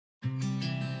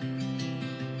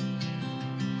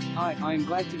Hi, I am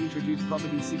glad to introduce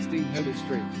property 16 Herbert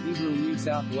Street, Inverell, New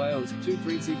South Wales,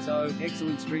 2360,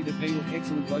 excellent street appeal,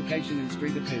 excellent location and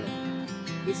street appeal.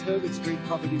 This Herbert Street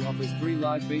property offers 3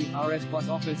 large B/RS plus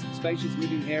office, spacious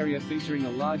living area featuring a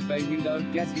large bay window,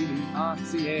 gas heating,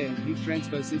 RC air and heat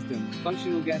transfer system,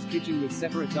 functional gas kitchen with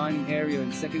separate dining area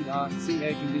and second RC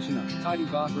air conditioner, tidy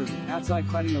bathroom, outside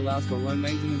cladding allows for low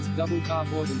maintenance, double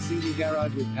carport and single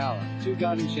garage with power, 2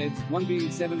 garden sheds, one being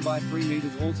 7 by 3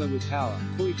 meters also with power,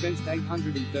 fully fenced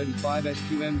 835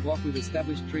 SQM block with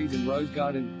established trees and rose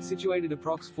garden, situated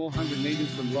approx 400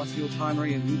 meters from Ross Hill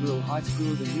Primary and Inverell High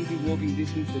Schools and easy walking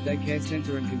distance to daycare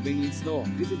centre and convenience store.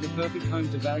 This is the perfect home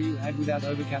to value add without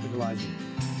overcapitalizing.